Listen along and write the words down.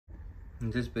In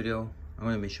this video, I'm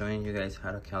going to be showing you guys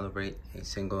how to calibrate a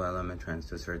single element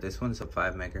transducer. This one's a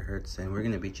 5 megahertz, and we're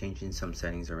going to be changing some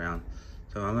settings around.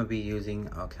 So I'm going to be using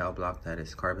a cal block that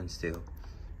is carbon steel.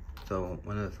 So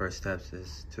one of the first steps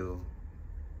is to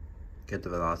get the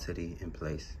velocity in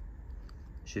place.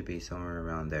 Should be somewhere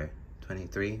around there,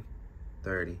 23,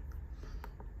 30.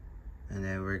 And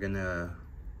then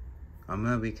I'm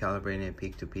gonna be calibrating it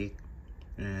peak to peak,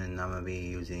 and I'm gonna be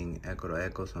using echo to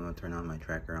echo, so I'm gonna turn on my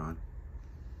tracker on.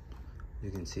 You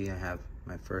can see I have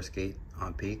my first gate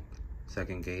on peak,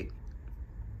 second gate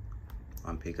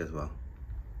on peak as well.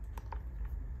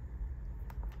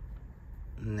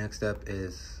 Next step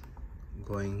is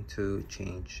going to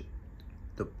change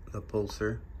the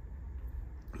pulsar.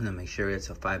 I'm gonna make sure it's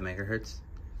a 5 megahertz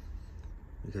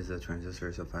because the transducer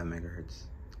is a 5 megahertz.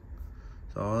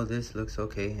 So all of this looks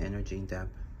okay, energy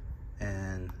damp.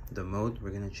 And the mode,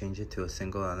 we're gonna change it to a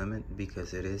single element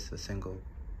because it is a single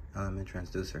element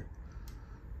transducer.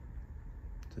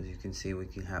 So as you can see, we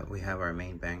have our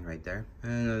main bang right there.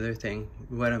 And another thing,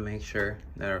 we wanna make sure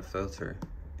that our filter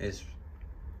is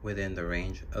within the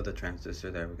range of the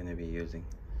transducer that we're gonna be using,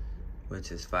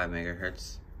 which is 5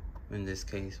 megahertz. In this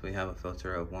case, we have a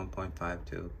filter of 1.5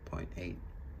 to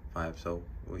 0.85, so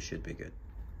we should be good.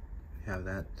 We have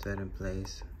that set in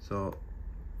place. So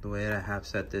the way that I have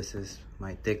set this is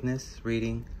my thickness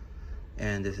reading,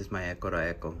 and this is my echo to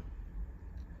echo,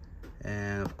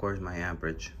 and of course my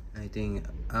amperage. Anything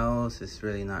else is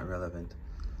really not relevant.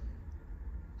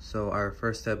 So our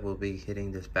first step will be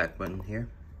hitting this back button here,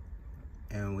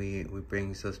 and we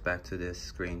brings us back to this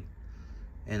screen.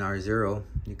 And our 0,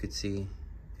 you could see,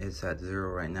 is at 0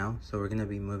 right now, so we're gonna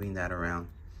be moving that around.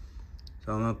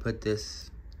 So I'm gonna put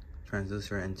this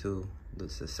transducer into the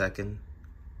second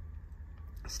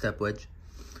step wedge,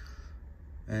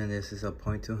 and this is a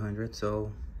 0.200,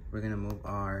 so we're gonna move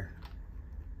our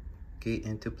gate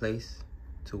into place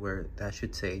to where that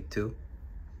should say 2,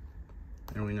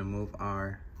 and we're gonna move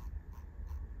our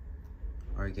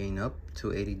gain up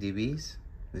to 80 dBs.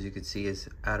 As you can see, it's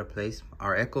out of place.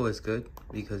 Our echo is good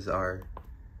because our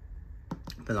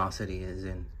velocity is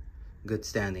in good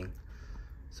standing.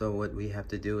 So what we have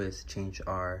to do is change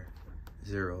our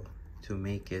 0 to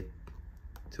make it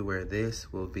to where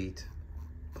this will be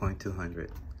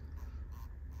 0.200.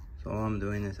 So all I'm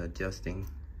doing is adjusting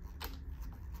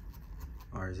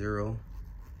our 0,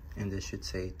 and this should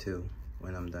say 2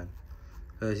 when I'm done.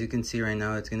 So as you can see right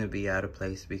now, it's going to be out of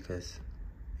place because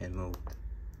it moved.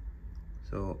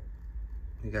 So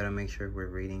we got to make sure we're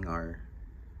reading our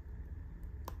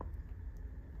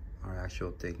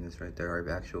actual thickness right there, our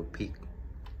actual peak.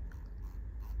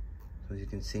 So as you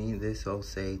can see, this will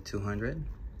say 200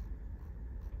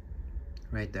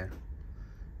 right there.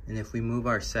 And if we move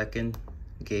our second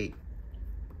gate,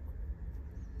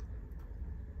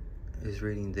 is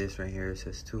reading this right here. It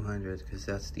says 200 because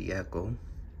that's the echo.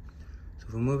 So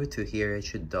if we move it to here, it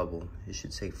should double. It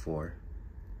should say 4,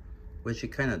 which it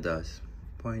kind of does.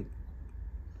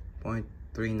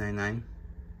 0.399.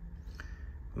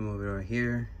 We move it over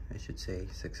here, it should say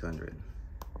 600.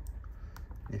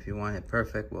 If you want it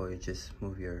perfect, well, you just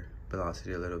move your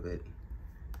velocity a little bit.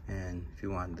 And if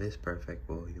you want this perfect,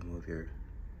 well, you move your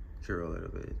 0 a little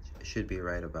bit. It should be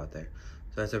right about there.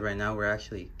 So as of right now, we're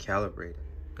actually calibrated.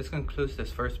 This concludes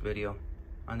this first video.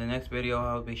 On the next video,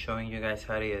 I'll be showing you guys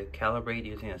how to calibrate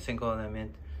using a single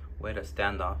element with a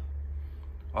standoff.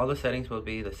 All the settings will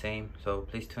be the same, so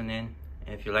please tune in.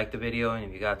 And if you liked the video and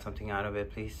if you got something out of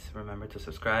it, please remember to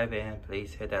subscribe and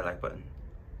please hit that like button.